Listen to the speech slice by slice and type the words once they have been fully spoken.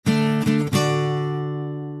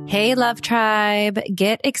Hey, Love Tribe.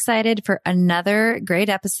 Get excited for another great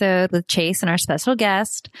episode with Chase and our special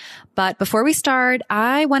guest. But before we start,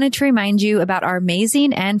 I wanted to remind you about our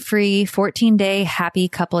amazing and free 14-day happy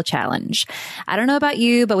couple challenge. I don't know about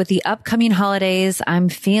you, but with the upcoming holidays, I'm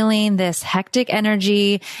feeling this hectic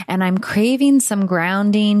energy and I'm craving some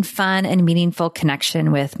grounding, fun, and meaningful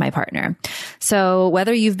connection with my partner. So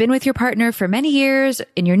whether you've been with your partner for many years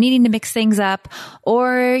and you're needing to mix things up,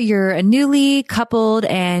 or you're a newly coupled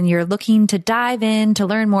and you're looking to dive in to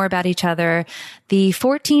learn more about each other, the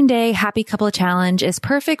 14-day happy couple challenge is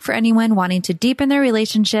perfect for anyone wanting to deepen their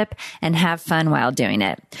relationship and have fun while doing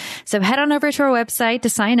it. So head on over to our website to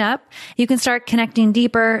sign up. You can start connecting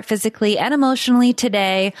deeper physically and emotionally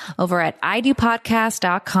today over at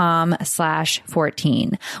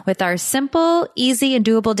idopodcast.com/14. With our simple, easy, and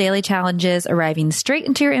doable daily challenges arriving straight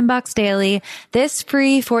into your inbox daily, this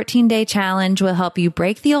free 14-day challenge will help you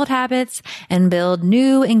break the old habits and build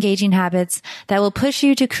new engaging habits that will push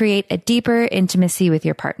you to create a deeper intimacy with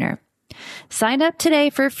your partner. Sign up today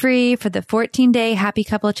for free for the 14-day happy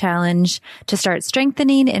couple challenge to start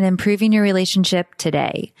strengthening and improving your relationship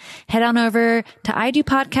today. Head on over to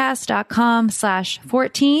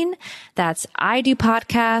idopodcast.com/14. That's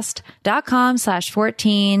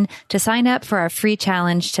idopodcast.com/14 to sign up for our free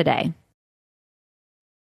challenge today.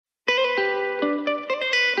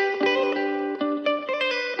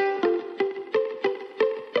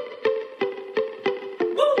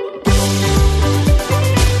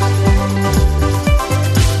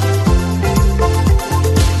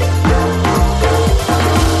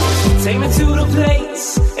 Take me to the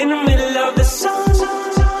place in the middle of the sun.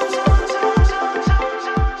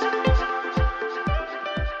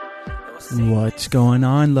 What's going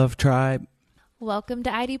on, Love Tribe? Welcome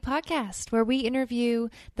to ID Podcast, where we interview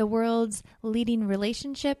the world's leading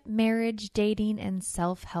relationship, marriage, dating, and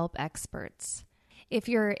self-help experts. If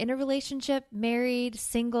you're in a relationship, married,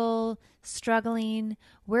 single, struggling,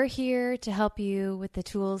 we're here to help you with the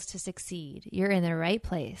tools to succeed. You're in the right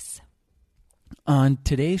place. On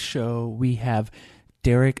today's show, we have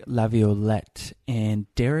Derek Laviolette, and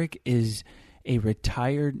Derek is a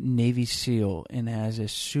retired Navy SEAL and has a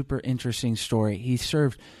super interesting story. He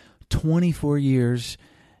served 24 years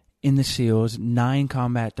in the SEALs, 9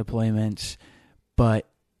 combat deployments, but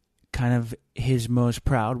kind of his most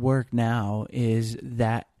proud work now is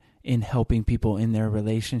that in helping people in their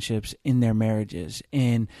relationships, in their marriages.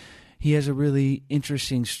 And he has a really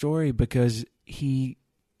interesting story because he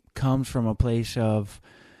comes from a place of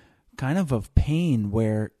kind of pain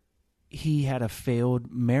where he had a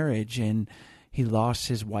failed marriage and he lost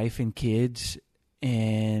his wife and kids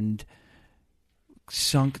and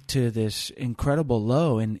sunk to this incredible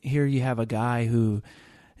low. And here you have a guy who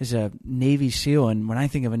is a Navy SEAL. And when I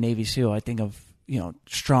think of a Navy SEAL, I think of,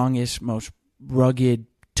 strongest, most rugged,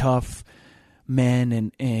 tough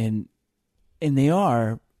men. And they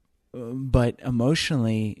are, but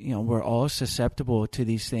emotionally, we're all susceptible to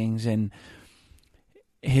these things. And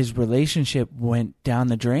his relationship went down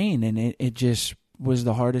the drain, and it just was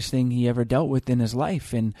the hardest thing he ever dealt with in his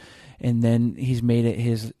life. And then he's made it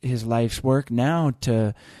his life's work now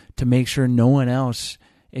to make sure no one else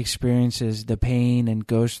experiences the pain and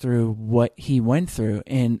goes through what he went through.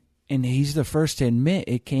 And he's the first to admit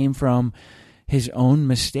it came from his own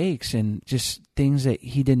mistakes and just things that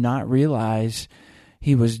he did not realize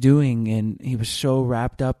he was doing, and he was so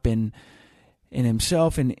wrapped up in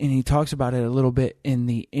himself, and he talks about it a little bit in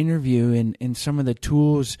the interview and some of the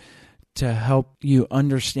tools to help you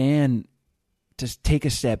understand, to take a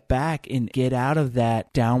step back and get out of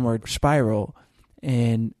that downward spiral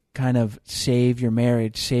and kind of save your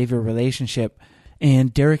marriage, save your relationship.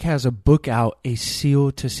 And Derek has a book out, A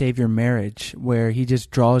SEAL to Save Your Marriage, where he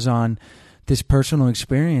just draws on this personal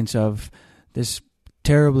experience of this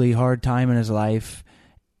terribly hard time in his life,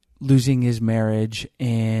 losing his marriage,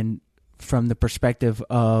 and from the perspective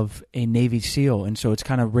of a Navy SEAL. And so it's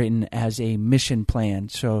kind of written as a mission plan.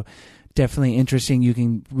 So definitely interesting. You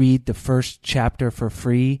can read the first chapter for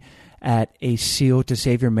free at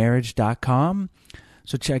asealtosaveyourmarriage.com.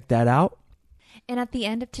 So check that out. And at the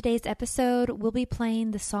end of today's episode, we'll be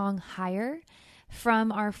playing the song Higher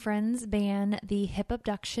from our friends band, The Hip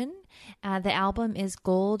Abduction. The album is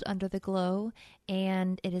Gold Under the Glow,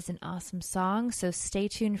 and it is an awesome song, so stay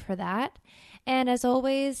tuned for that. And as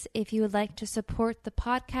always, if you would like to support the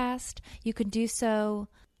podcast, you can do so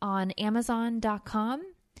on Amazon.com.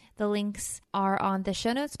 The links are on the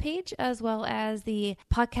show notes page as well as the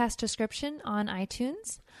podcast description on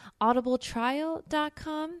iTunes.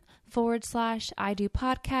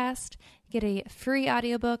 audibletrial.com/idopodcast. Get a free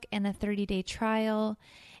audiobook and a 30-day trial.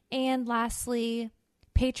 And lastly,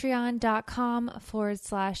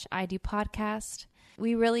 patreon.com/idopodcast.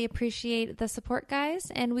 We really appreciate the support,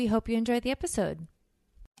 guys, and we hope you enjoy the episode.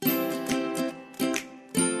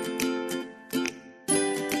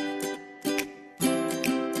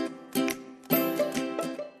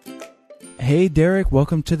 Hey, Derek,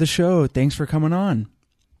 welcome to the show. Thanks for coming on.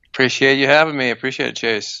 Appreciate you having me. Appreciate it,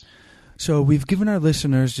 Chase. So we've given our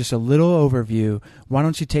listeners just a little overview. Why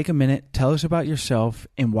don't you take a minute, tell us about yourself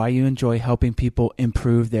and why you enjoy helping people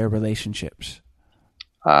improve their relationships?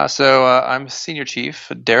 I'm Senior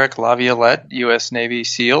Chief Derek Laviolette, U.S. Navy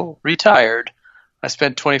SEAL, retired. I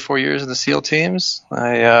spent 24 years in the SEAL teams.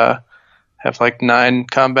 I have like 9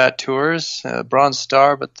 combat tours, Bronze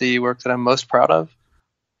Star, but the work that I'm most proud of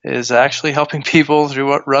is actually helping people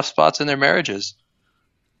through rough spots in their marriages.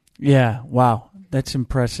 Yeah, wow. That's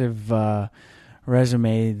impressive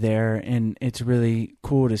resume there, and it's really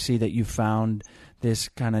cool to see that you found this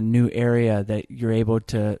kind of new area that you're able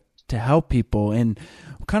to help people. And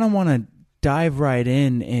kind of want to dive right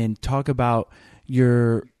in and talk about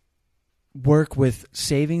your work with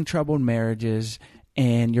saving troubled marriages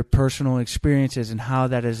and your personal experiences and how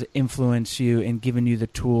that has influenced you and given you the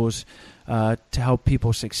tools to help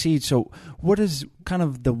people succeed. So what is kind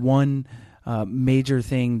of the one major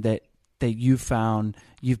thing that you found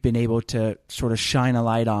you've been able to sort of shine a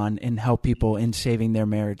light on and help people in saving their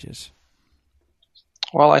marriages?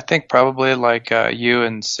 Well, I think probably like you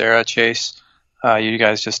and Sarah, Chase, you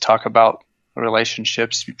guys just talk about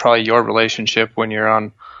relationships, probably your relationship when you're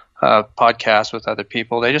on a podcast with other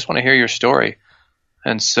people. They just want to hear your story.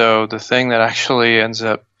 And so the thing that actually ends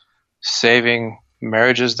up saving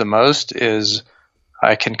marriages the most is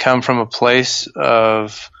I can come from a place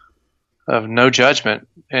of no judgment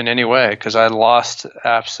in any way because I lost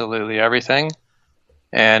absolutely everything.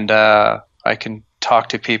 And I can talk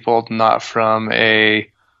to people not from a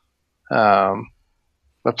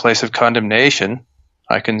place of condemnation.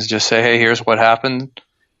 I can just say, hey, here's what happened,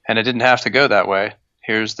 and it didn't have to go that way.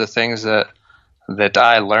 Here's the things that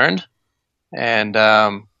I learned, and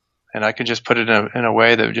I can just put it in a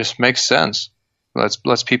way that just makes sense.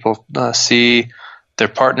 Lets people see their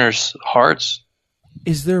partner's hearts.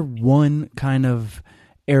 Is there one kind of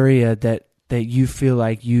area that you feel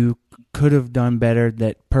like you could have done better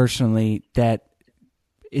that personally that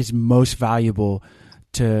is most valuable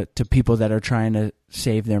to people that are trying to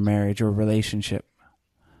save their marriage or relationship?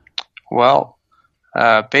 Well,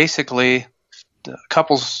 basically,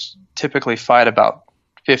 couples typically fight about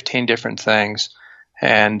 15 different things.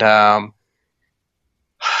 And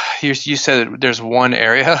you said that there's one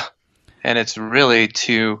area, and it's really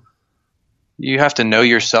you have to know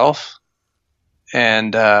yourself.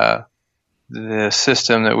 And the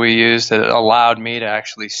system that we used that allowed me to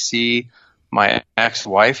actually see my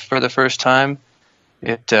ex-wife for the first time,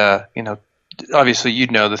 it, obviously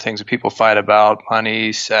you'd know the things that people fight about: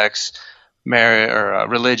 money, sex, marriage, or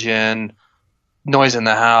religion, noise in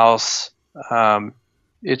the house.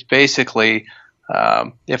 It's basically,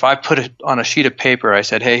 if I put it on a sheet of paper, I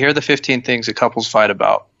said, hey, here are the 15 things that couples fight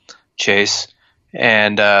about, Chase.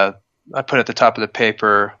 And I put at the top of the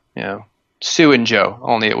paper, Sue and Joe,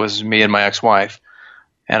 only it was me and my ex-wife.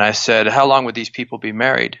 And I said, how long would these people be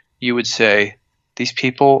married? You would say, these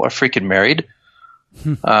people are freaking married.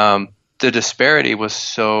 The disparity was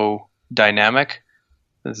so dynamic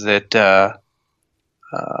that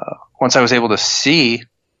once I was able to see,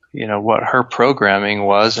 what her programming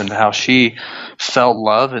was and how she felt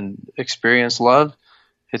love and experienced love,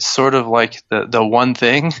 it's sort of like the one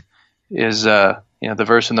thing is, the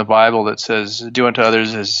verse in the Bible that says, do unto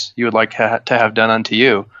others as you would like to have done unto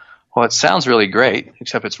you. Well, it sounds really great,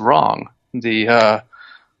 except it's wrong. The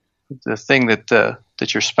thing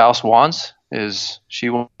that your spouse wants is she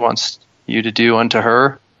wants you to do unto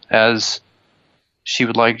her as she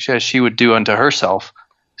would do unto herself.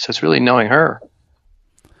 So it's really knowing her.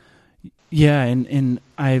 Yeah, and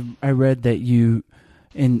I read that you,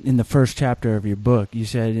 in the first chapter of your book, you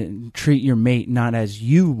said treat your mate not as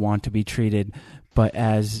you want to be treated, but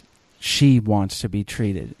as she wants to be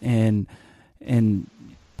treated, and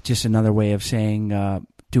just another way of saying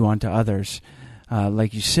do unto others,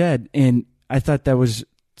 like you said. And I thought that was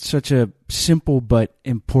such a simple but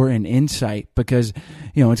important insight because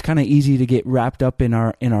it's kind of easy to get wrapped up in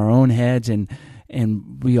our own heads, and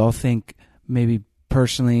we all think maybe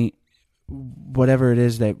personally whatever it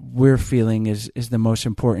is that we're feeling is the most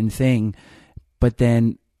important thing. But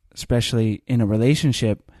then, especially in a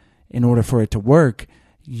relationship, in order for it to work,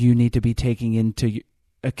 you need to be taking into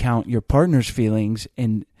account your partner's feelings,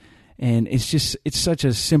 and it's such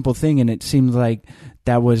a simple thing, and it seems like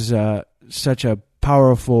that was such a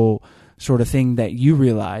powerful sort of thing that you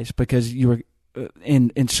realized because you were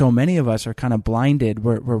and so many of us are kind of blinded.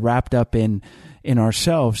 We're wrapped up in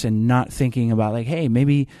ourselves and not thinking about like, hey,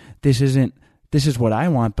 maybe this is what I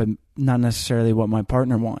want, but not necessarily what my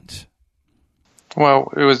partner wants.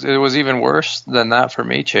 Well, it was even worse than that for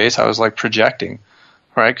me, Chase. I was like projecting,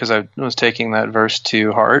 right? Because I was taking that verse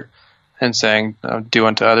to heart and saying, do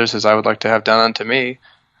unto others as I would like to have done unto me.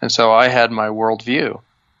 And so I had my worldview,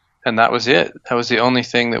 and that was it. That was the only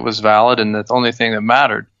thing that was valid and the only thing that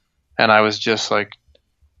mattered. And I was just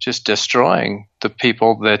destroying the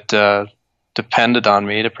people that depended on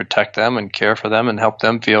me to protect them and care for them and help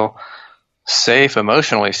them feel safe,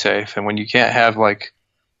 emotionally safe. And when you can't have like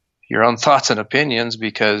your own thoughts and opinions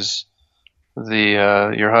because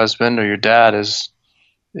your husband or your dad is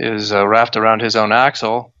wrapped around his own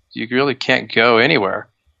axle, you really can't go anywhere.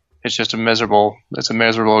 It's just a miserable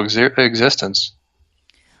existence.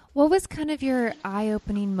 What was kind of your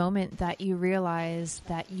eye-opening moment that you realized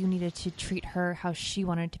that you needed to treat her how she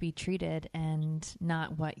wanted to be treated and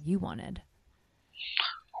not what you wanted?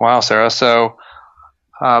 Wow, Sarah. So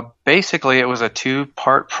basically it was a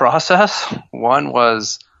two-part process. One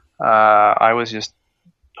was I was just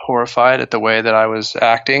horrified at the way that I was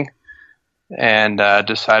acting, and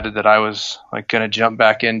decided that I was like going to jump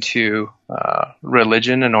back into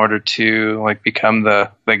religion in order to like become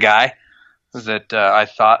the guy that I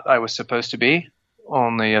thought I was supposed to be.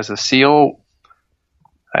 Only as a SEAL,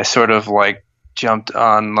 I sort of like jumped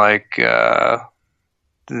on like I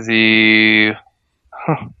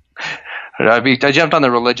jumped on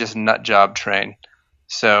the religious nut job train.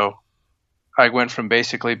 So I went from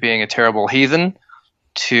basically being a terrible heathen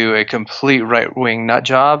to a complete right-wing nut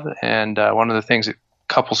job. And one of the things that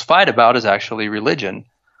couples fight about is actually religion.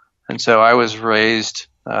 And so I was raised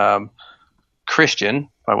Christian.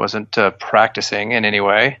 I wasn't practicing in any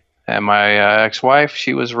way. And my ex-wife,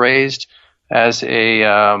 she was raised as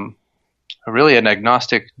really an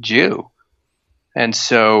agnostic Jew. And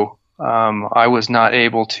so I was not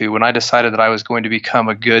able to, when I decided that I was going to become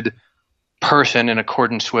a good person in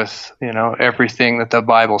accordance with, everything that the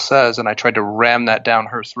Bible says, and I tried to ram that down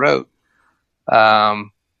her throat, there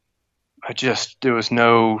was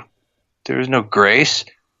no grace,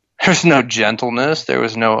 there was no gentleness, there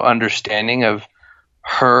was no understanding of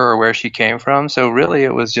her or where she came from. So really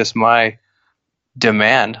it was just my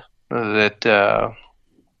demand that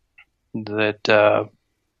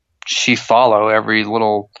she follow every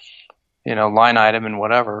little line item and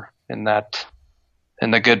whatever in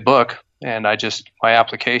the good book. And my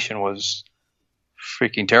application was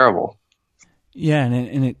freaking terrible. Yeah.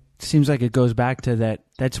 And it seems like it goes back to that.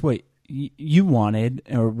 That's what you wanted,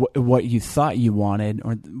 or what you thought you wanted,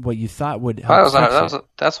 or what you thought would help.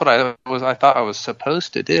 That's what I thought I was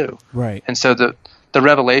supposed to do. Right. And so the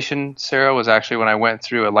revelation, Sarah, was actually when I went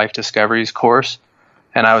through a Life Discoveries course,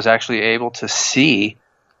 and I was actually able to see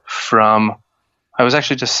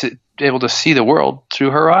able to see the world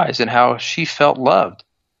through her eyes and how she felt loved.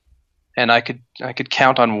 And I could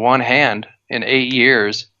count on one hand in 8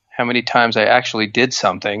 years how many times I actually did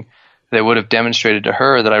something that would have demonstrated to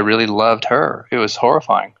her that I really loved her. It was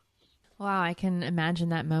horrifying. Wow, I can imagine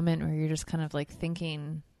that moment where you're just kind of like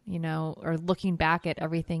thinking, or looking back at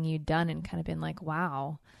everything you'd done and kind of been like,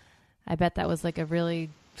 wow, I bet that was like a really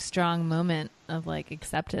strong moment of like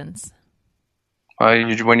acceptance.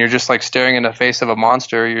 When you're just like staring in the face of a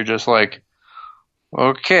monster, you're just like,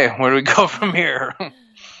 okay, where do we go from here?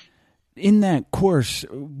 In that course,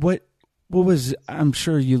 what was, I'm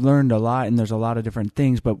sure you learned a lot, and there's a lot of different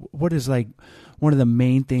things, but what is like one of the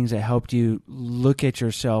main things that helped you look at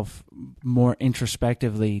yourself more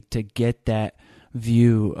introspectively to get that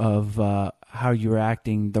view of how you were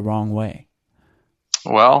acting the wrong way?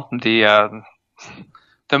 Well, the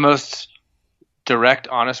most direct,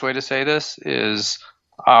 honest way to say this is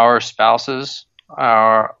our spouses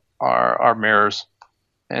are mirrors.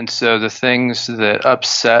 And so the things that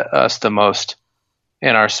upset us the most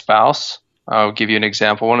in our spouse, I'll give you an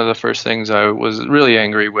example. One of the first things I was really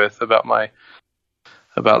angry with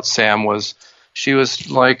about Sam was she was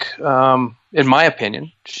like, in my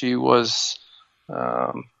opinion, she was,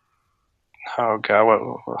 I'm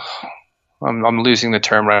losing the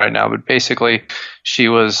term right now, but basically she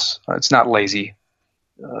was, it's not lazy.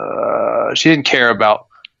 She didn't care about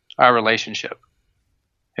our relationship.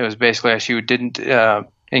 It was basically she didn't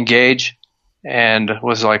engage and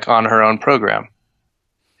was like on her own program.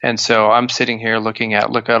 And so I'm sitting here look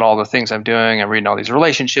at all the things I'm doing. I'm reading all these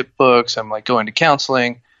relationship books. I'm like going to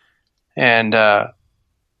counseling and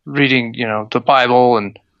reading, the Bible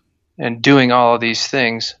and doing all of these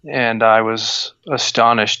things. And I was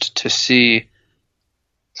astonished to see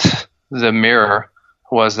the mirror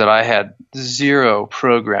was that I had zero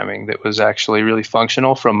programming that was actually really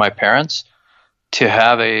functional from my parents to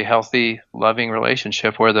have a healthy, loving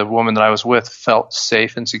relationship where the woman that I was with felt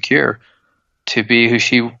safe and secure to be who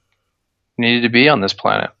she needed to be on this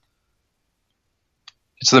planet.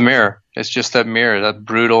 It's the mirror. It's just that mirror, that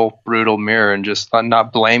brutal, brutal mirror, and just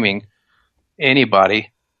not blaming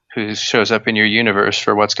anybody who shows up in your universe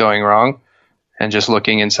for what's going wrong, and just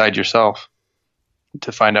looking inside yourself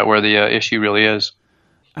to find out where the issue really is.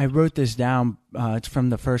 I wrote this down. It's from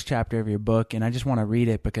the first chapter of your book, and I just want to read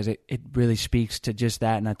it because it really speaks to just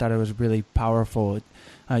that, and I thought it was really powerful.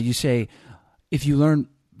 You say, if you learn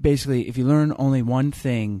only one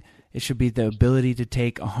thing, it should be the ability to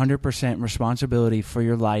take 100% responsibility for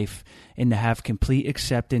your life and to have complete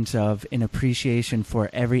acceptance of and appreciation for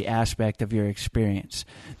every aspect of your experience.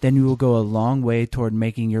 Then you will go a long way toward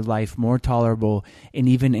making your life more tolerable and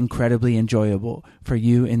even incredibly enjoyable for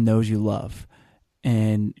you and those you love.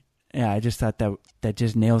 And yeah, I just thought that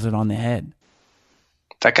just nails it on the head.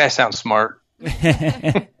 That guy sounds smart.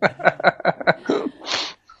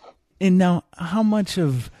 And now, how much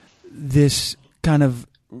of this kind of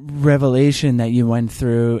revelation that you went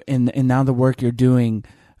through and now the work you're doing,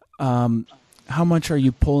 how much are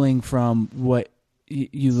you pulling from what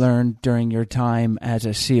you learned during your time as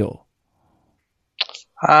a SEAL?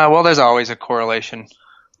 Well, there's always a correlation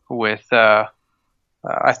with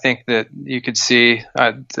I think that you could see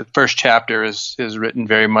the first chapter is written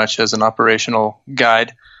very much as an operational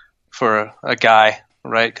guide for a guy,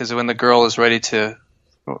 right? Because when the girl is ready to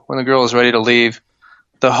leave,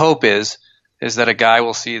 the hope is that a guy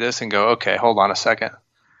will see this and go, okay, hold on a second.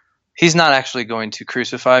 He's not actually going to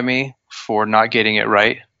crucify me for not getting it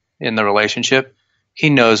right in the relationship. He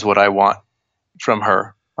knows what I want from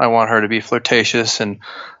her. I want her to be flirtatious and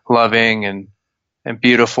loving and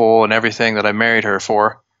beautiful and everything that I married her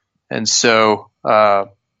for. And so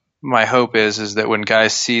my hope is that when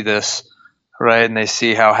guys see this, right, and they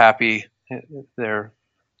see how happy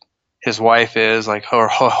his wife is, like how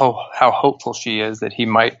hopeful she is that he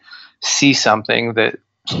might see something that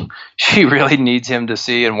she really needs him to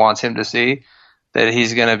see and wants him to see, that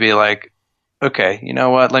he's going to be like, okay, you know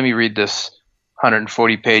what, let me read this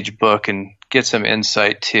 140-page book and get some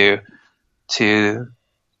insight to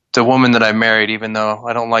the woman that I married, even though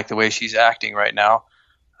I don't like the way she's acting right now.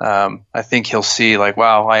 I think he'll see like,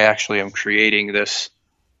 wow, I actually am creating this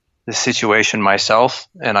situation myself,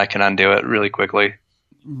 and I can undo it really quickly.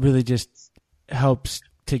 Really just helps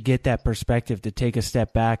to get that perspective, to take a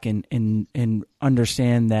step back and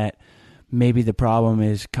understand that maybe the problem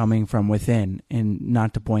is coming from within and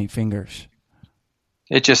not to point fingers.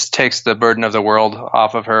 It just takes the burden of the world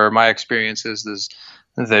off of her. My experience is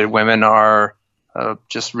that women are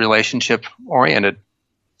just relationship oriented.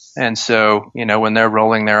 And so, when they're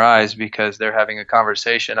rolling their eyes because they're having a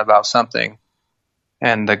conversation about something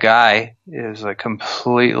and the guy is like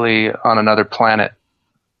completely on another planet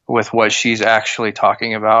with what she's actually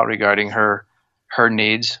talking about regarding her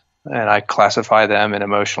needs. And I classify them in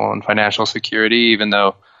emotional and financial security, even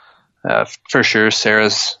though for sure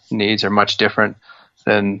Sarah's needs are much different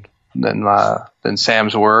than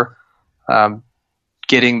Sam's were.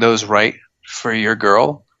 Getting those right for your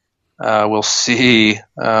girl will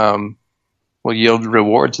yield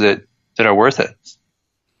rewards that are worth it.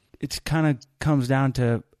 It's kind of comes down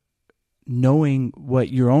to knowing what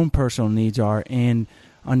your own personal needs are and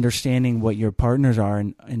understanding what your partners are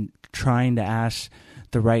and trying to ask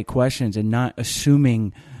the right questions and not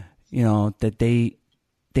assuming, that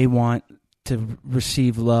they want to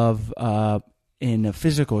receive love in a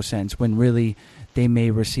physical sense when really they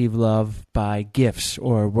may receive love by gifts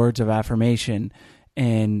or words of affirmation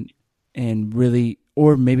and really,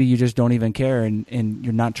 or maybe you just don't even care and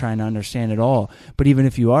you're not trying to understand at all. But even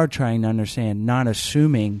if you are trying to understand, not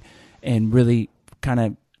assuming and really kind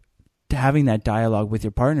of having that dialogue with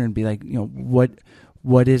your partner and be like,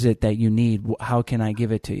 what is it that you need? How can I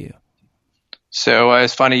give it to you? So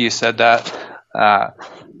it's funny you said that.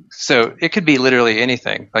 So it could be literally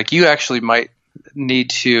anything. Like you actually might need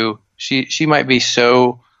to, she might be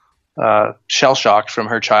so shell-shocked from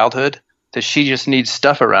her childhood that she just needs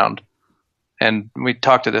stuff around. And we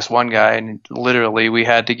talked to this one guy and literally we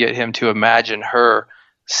had to get him to imagine her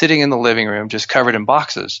sitting in the living room just covered in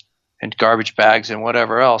boxes and garbage bags and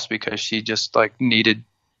whatever else because she just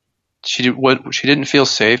she didn't feel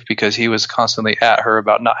safe because he was constantly at her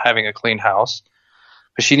about not having a clean house,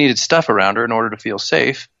 but she needed stuff around her in order to feel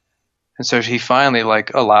safe. And so he finally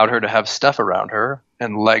allowed her to have stuff around her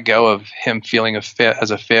and let go of him feeling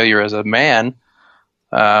as a failure as a man,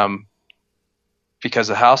 because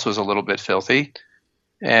the house was a little bit filthy.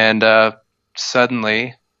 And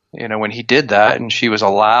suddenly when he did that and she was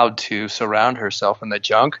allowed to surround herself in the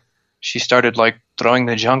junk, she started like throwing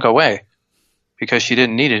the junk away because she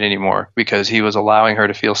didn't need it anymore because he was allowing her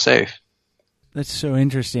to feel safe. That's so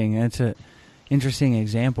interesting. That's a interesting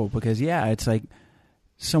example because it's like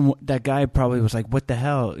that guy probably was like, what the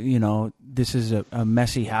hell, this is a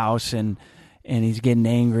messy house and he's getting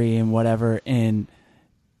angry and whatever. And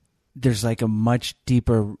there's like a much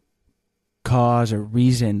deeper cause or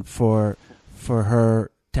reason for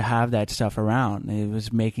her to have that stuff around. It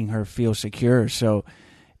was making her feel secure. So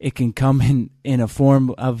it can come in a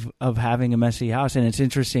form of having a messy house. And it's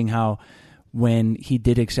interesting how when he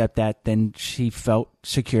did accept that, then she felt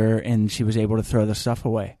secure and she was able to throw the stuff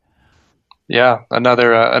away. Yeah.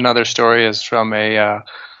 Another story is from a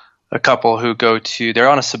couple who they're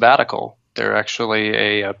on a sabbatical. They're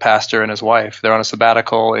actually a pastor and his wife. They're on a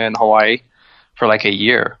sabbatical in Hawaii for like a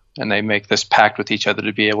year, and they make this pact with each other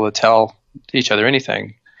to be able to tell each other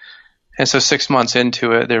anything. And so 6 months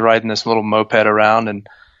into it, they're riding this little moped around,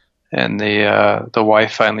 and the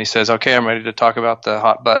wife finally says, "Okay, I'm ready to talk about the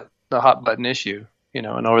hot button issue."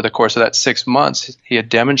 And over the course of that 6 months, he had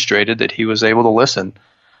demonstrated that he was able to listen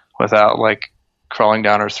without like crawling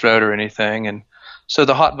down her throat or anything. And so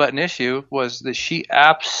the hot button issue was that she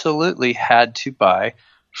absolutely had to buy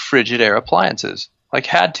Frigidaire appliances, like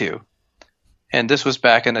had to. And this was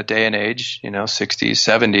back in a day and age, 60s,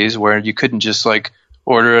 70s, where you couldn't just like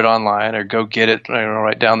order it online or go get it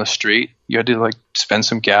right down the street. You had to like spend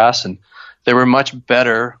some gas, and there were much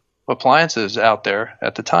better appliances out there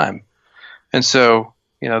at the time. And so,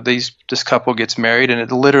 this couple gets married, and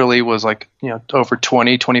it literally was like, over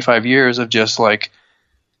 20, 25 years of just like,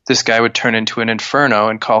 this guy would turn into an inferno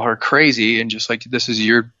and call her crazy and just like, this is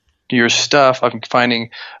your stuff. I'm finding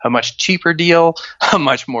a much cheaper deal, a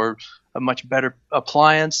much better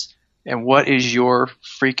appliance. And what is your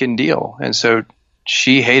freaking deal? And so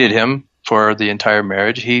she hated him for the entire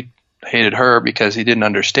marriage. He hated her because he didn't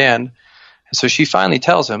understand. And so she finally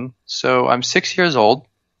tells him, so I'm 6 years old.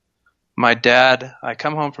 I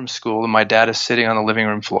come home from school and my dad is sitting on the living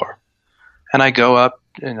room floor. And I go up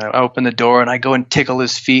and I open the door and I go and tickle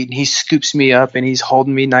his feet, and he scoops me up and he's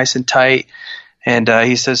holding me nice and tight. And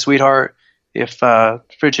he says, "Sweetheart, if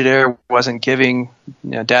Frigidaire wasn't giving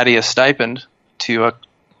Daddy a stipend to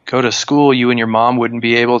go to school, you and your mom wouldn't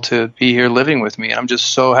be able to be here living with me. And I'm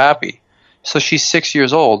just so happy." So she's 6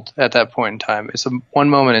 years old at that point in time. It's one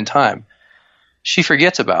moment in time. She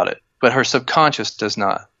forgets about it, but her subconscious does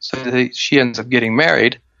not. So she ends up getting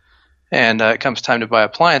married, and it comes time to buy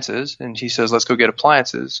appliances, and she says, "Let's go get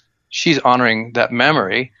appliances." She's honoring that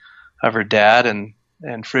memory of her dad and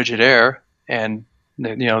Frigidaire and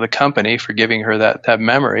the company for giving her that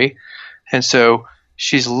memory. And so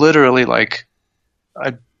she's literally like,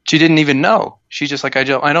 she didn't even know. She's just like, I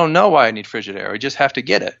don't know why I need Frigidaire. I just have to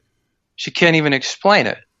get it. She can't even explain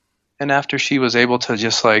it. And after she was able to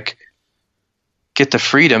just like get the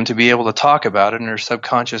freedom to be able to talk about it, and her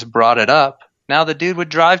subconscious brought it up, now the dude would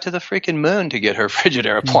drive to the freaking moon to get her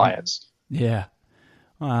Frigidaire appliance. Yeah.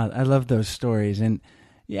 I love those stories. And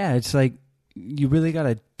yeah, it's like you really got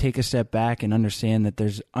to take a step back and understand that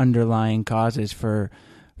there's underlying causes for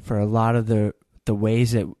a lot of the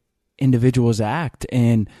ways that individuals act.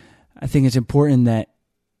 And I think it's important that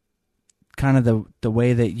kind of the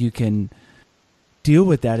way that you can deal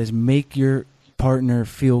with that is make your partner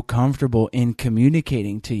feel comfortable in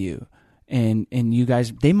communicating to you. And you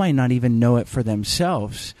guys, they might not even know it for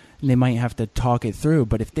themselves, and they might have to talk it through.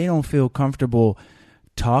 But if they don't feel comfortable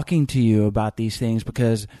talking to you about these things,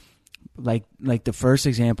 because like the first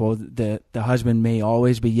example, the husband may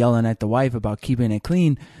always be yelling at the wife about keeping it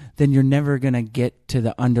clean, then you're never going to get to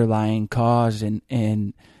the underlying cause, and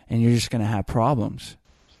you're just going to have problems.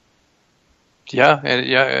 Yeah,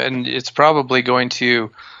 and it's probably going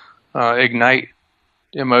to ignite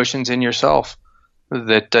emotions in yourself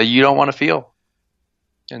that you don't want to feel.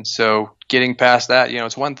 And so getting past that,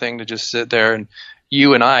 it's one thing to just sit there, and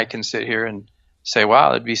you and I can sit here and say,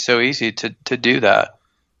 wow, it'd be so easy to do that,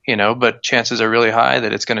 but chances are really high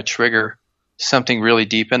that it's going to trigger something really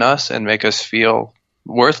deep in us and make us feel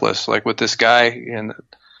worthless. Like with this guy, and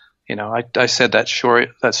I said that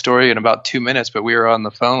story in about 2 minutes, but we were on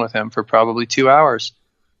the phone with him for probably 2 hours,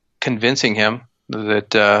 convincing him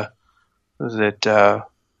that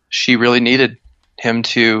she really needed him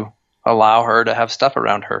to allow her to have stuff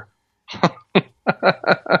around her,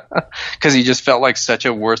 because he just felt like such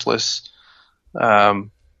a worthless, I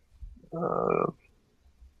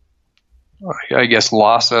guess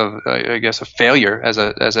a failure as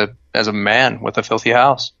a man with a filthy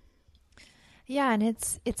house. Yeah, and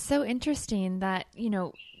it's so interesting that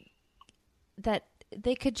that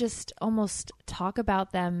they could just almost talk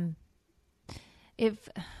about them. If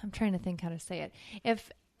I'm trying to think how to say it,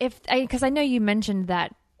 because I know you mentioned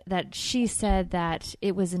that she said that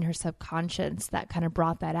it was in her subconscious that kind of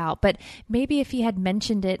brought that out, but maybe if he had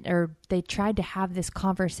mentioned it or they tried to have this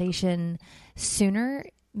conversation sooner,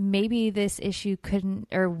 maybe this issue couldn't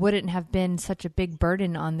or wouldn't have been such a big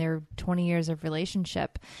burden on their 20 years of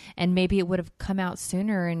relationship, and maybe it would have come out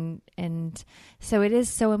sooner. And so it is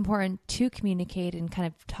so important to communicate and kind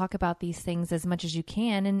of talk about these things as much as you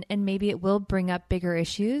can, and maybe it will bring up bigger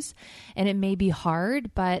issues, and it may be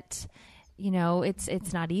hard, but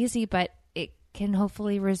it's not easy, but it can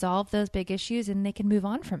hopefully resolve those big issues and they can move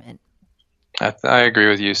on from it. I agree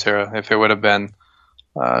with you, Sarah. If it would have been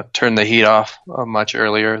turned the heat off much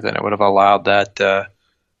earlier, then it would have allowed that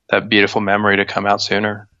beautiful memory to come out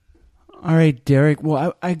sooner. All right, Derek.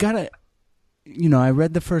 Well, I gotta, I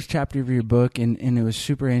read the first chapter of your book and it was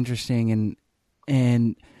super interesting,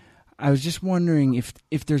 and I was just wondering if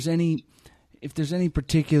there's any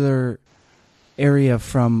particular area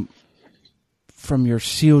from your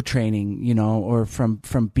SEAL training, or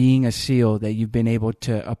from being a SEAL that you've been able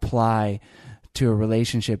to apply to a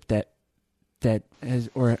relationship that has,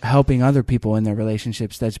 or helping other people in their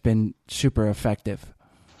relationships, that's been super effective.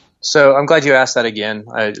 So I'm glad you asked that again.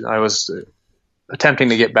 I was attempting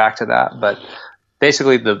to get back to that, but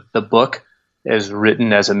basically the book is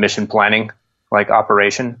written as a mission planning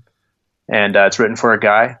operation, and it's written for a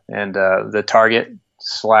guy, and the target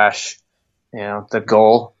 / the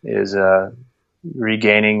goal is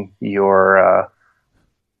regaining your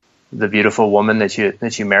the beautiful woman that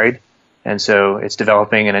you married. And so it's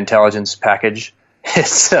developing an intelligence package.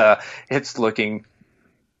 It's looking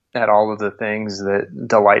at all of the things that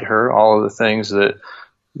delight her, all of the things that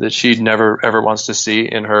she never ever wants to see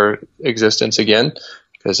in her existence again,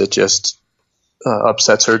 because it just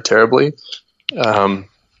upsets her terribly.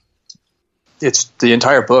 It's the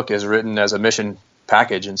entire book is written as a mission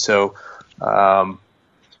package, and so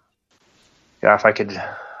if I could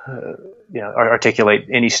articulate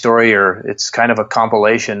any story, or it's kind of a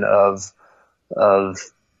compilation of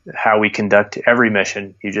how we conduct every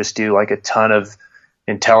mission. You just do a ton of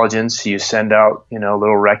intelligence. You send out,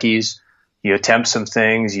 little recce's. You attempt some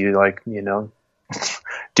things. You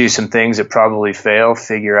do some things that probably fail.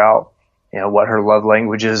 Figure out, what her love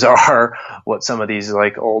languages are, what some of these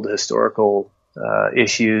old historical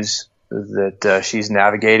issues that she's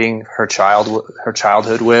navigating her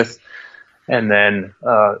childhood with, and then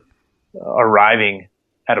arriving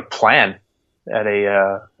at a plan, at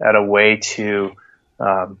a way to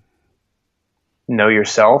know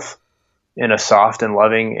yourself in a soft and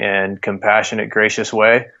loving and compassionate, gracious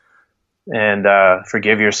way, and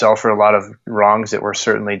forgive yourself for a lot of wrongs that were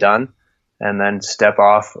certainly done, and then step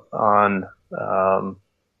off on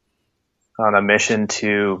a mission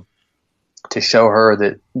to show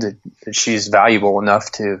her that she's valuable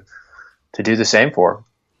enough to do the same for.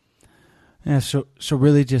 Yeah, so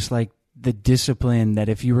really just the discipline that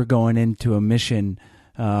if you were going into a mission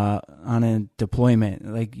on a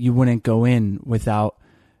deployment, you wouldn't go in without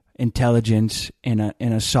intelligence in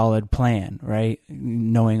a solid plan, right?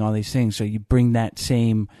 Knowing all these things. So you bring that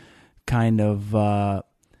same kind of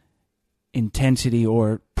intensity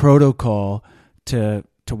or protocol to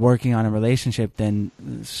working on a relationship, then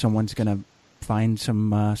someone's going to find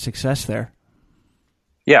some success there.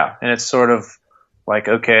 Yeah, and it's sort of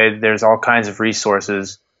okay, there's all kinds of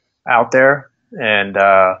resources out there, and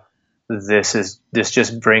this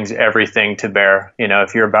just brings everything to bear.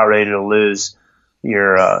 If you're about ready to lose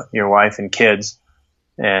your wife and kids,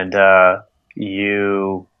 and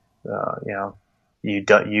you don't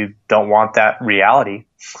want that reality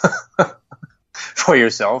for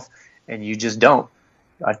yourself, and you just don't.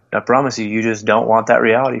 I promise you just don't want that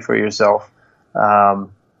reality for yourself.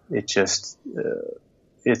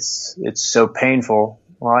 It's so painful.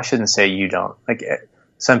 Well, I shouldn't say you don't.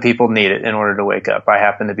 Some people need it in order to wake up. I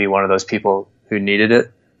happen to be one of those people who needed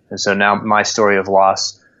it, and so now my story of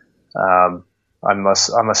loss, I'm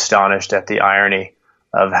astonished at the irony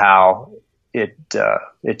of how it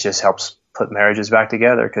just helps put marriages back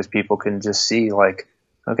together, because people can just see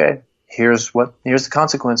okay, here's the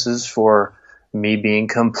consequences for me being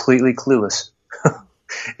completely clueless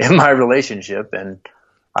in my relationship, and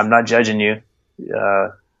I'm not judging you.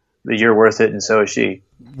 You're worth it, and so is she.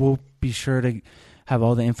 We'll be sure to have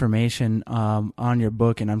all the information on your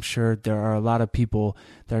book, and I'm sure there are a lot of people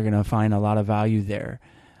that are going to find a lot of value there.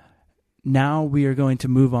 Now we are going to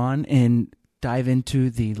move on and dive into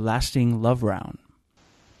the lasting love round.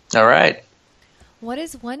 All right. What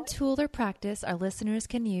is one tool or practice our listeners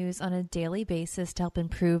can use on a daily basis to help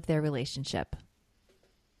improve their relationship?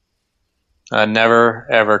 Never,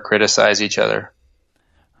 ever criticize each other.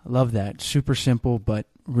 I love that. Super simple, but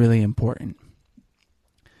really important.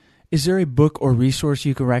 Is there a book or resource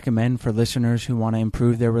you could recommend for listeners who want to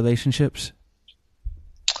improve their relationships?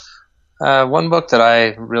 One book that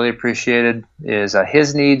I really appreciated is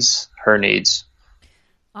His Needs, Her Needs.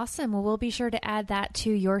 Awesome. Well, we'll be sure to add that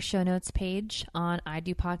to your show notes page on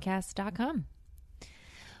idopodcast.com.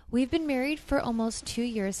 We've been married for almost 2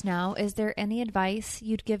 years now. Is there any advice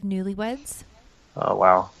you'd give newlyweds? Oh,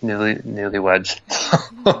 wow. Newlyweds.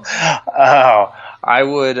 Oh,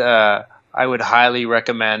 I would highly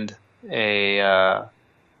recommend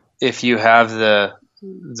if you have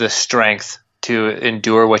the strength to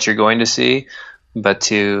endure what you're going to see, but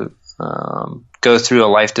to go through a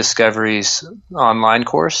Life Discoveries online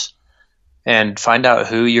course and find out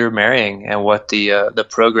who you're marrying and what the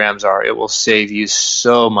programs are. It will save you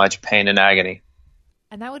so much pain and agony.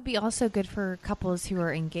 And that would be also good for couples who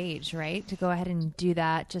are engaged, right? To go ahead and do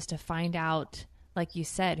that just to find out, like you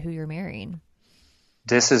said, who you're marrying.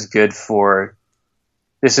 This is good for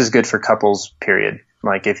couples, period.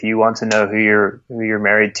 Like if you want to know who you're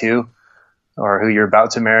married to or who you're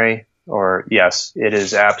about to marry, or yes, it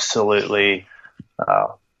is absolutely,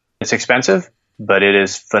 it's expensive, but it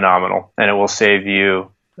is phenomenal and it will save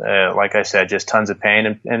you, like I said, just tons of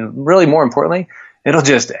pain. And really more importantly, it'll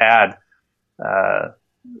just add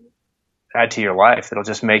to your life. It'll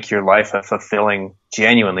just make your life a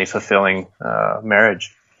genuinely fulfilling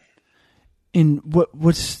marriage. And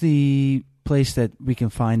what's the place that we can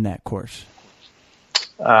find that course?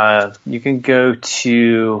 You can go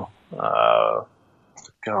to, oh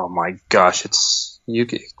my gosh,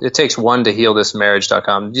 it takes one to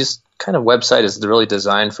healthismarriage.com. Just kind of website is really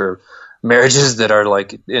designed for marriages that are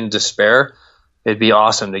like in despair. It'd be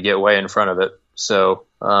awesome to get way in front of it. So,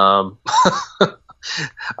 I'll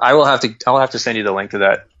have to send you the link to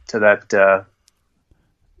that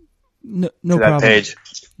problem. Page.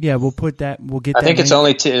 Yeah, we'll put that. We'll get. I think it's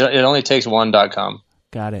it only takes one.com.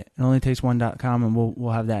 Got it. It only takes one.com, and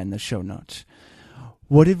we'll have that in the show notes.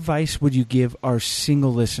 What advice would you give our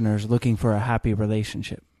single listeners looking for a happy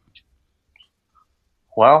relationship?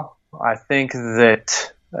 Well, I think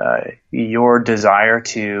that your desire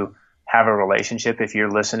to have a relationship, if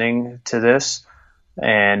you're listening to this,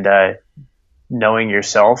 and knowing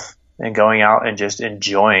yourself and going out and just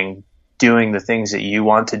enjoying doing the things that you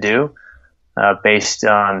want to do, based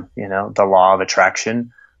on, the law of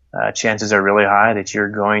attraction, chances are really high that you're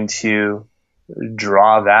going to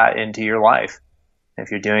draw that into your life. If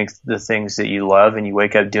you're doing the things that you love and you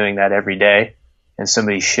wake up doing that every day, and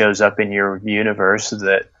somebody shows up in your universe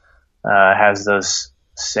that has those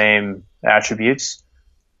same attributes,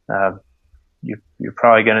 there's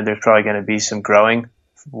probably going to be some growing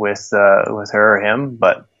with her or him,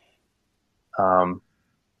 but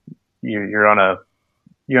you're on a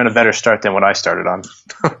better start than what I started on.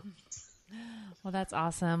 Well, that's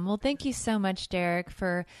awesome. Well, thank you so much, Derek,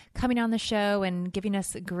 for coming on the show and giving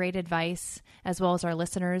us great advice as well as our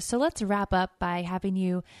listeners. So let's wrap up by having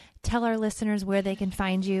you tell our listeners where they can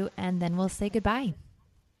find you, and then we'll say goodbye.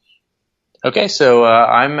 Okay, so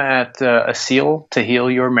I'm at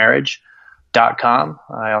ASEAL2HealYourMarriage.com.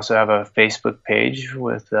 I also have a Facebook page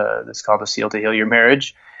that's called A Seal to Heal Your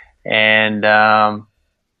Marriage. And I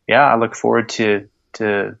look forward to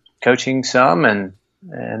coaching some, and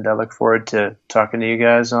I look forward to talking to you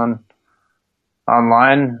guys online,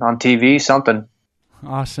 on TV, something.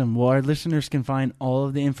 Awesome. Well, our listeners can find all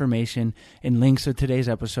of the information and links of today's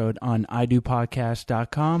episode on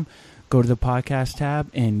idopodcast.com. Go to the podcast tab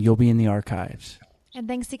and you'll be in the archives. And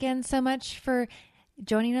thanks again so much for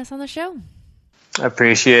joining us on the show. I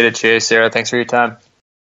appreciate it, Chase. Sarah, thanks for your time.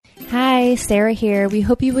 Hi, Sarah here. We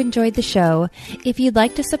hope you enjoyed the show. If you'd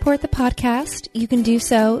like to support the podcast, you can do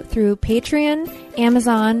so through Patreon,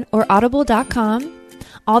 Amazon, or Audible.com.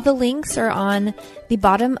 All the links are on the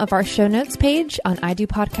bottom of our show notes page on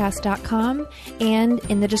idopodcast.com and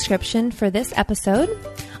in the description for this episode.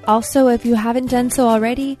 Also, if you haven't done so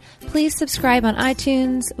already, please subscribe on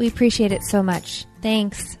iTunes. We appreciate it so much.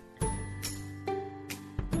 Thanks.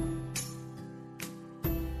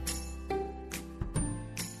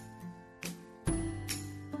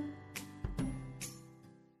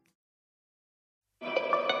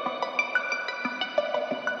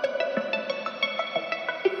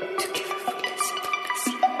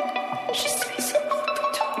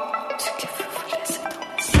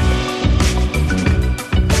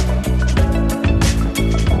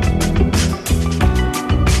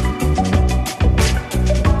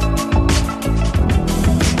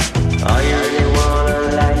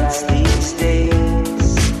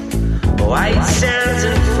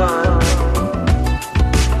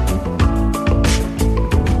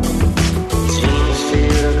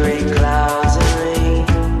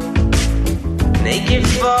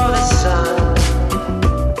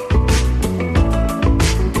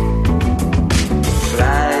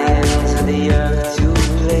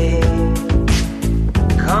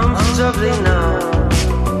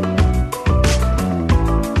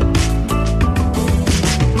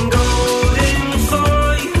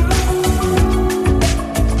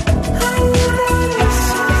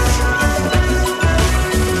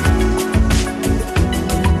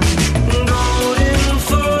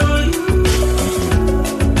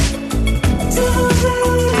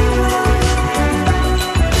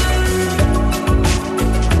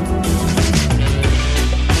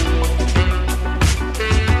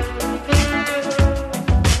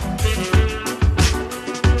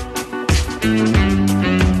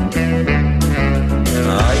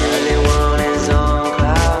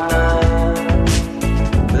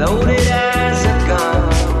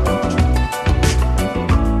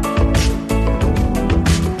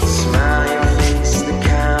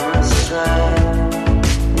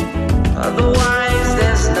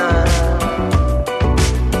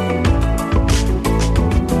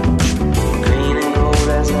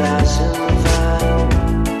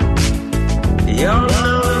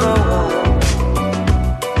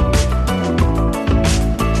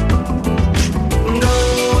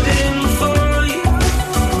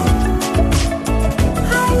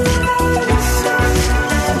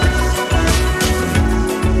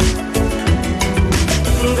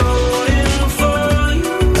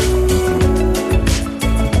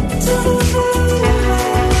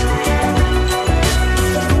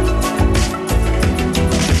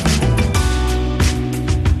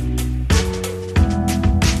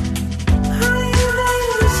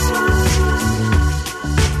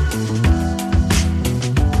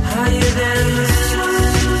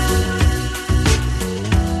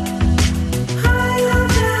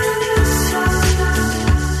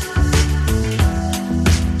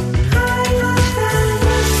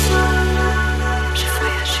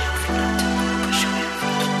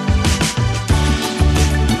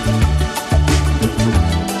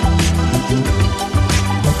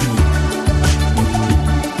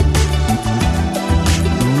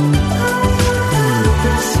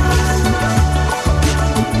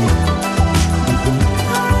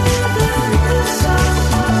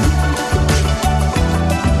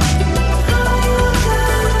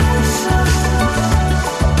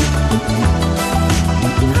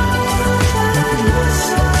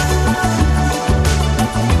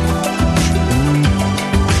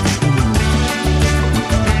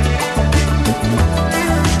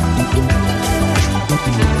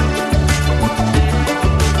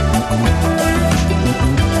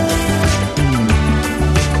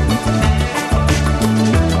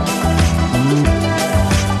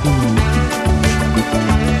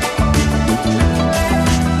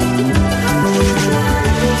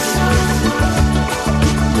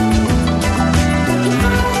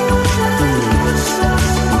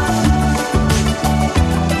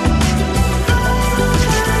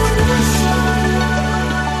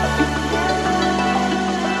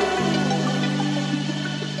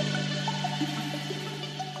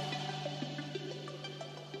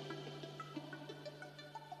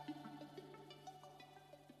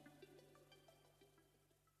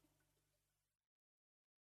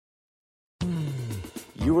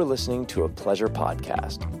 You were listening to a Pleasure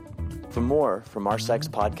Podcast. For more from our Sex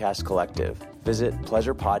Podcast Collective, visit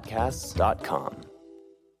pleasurepodcasts.com.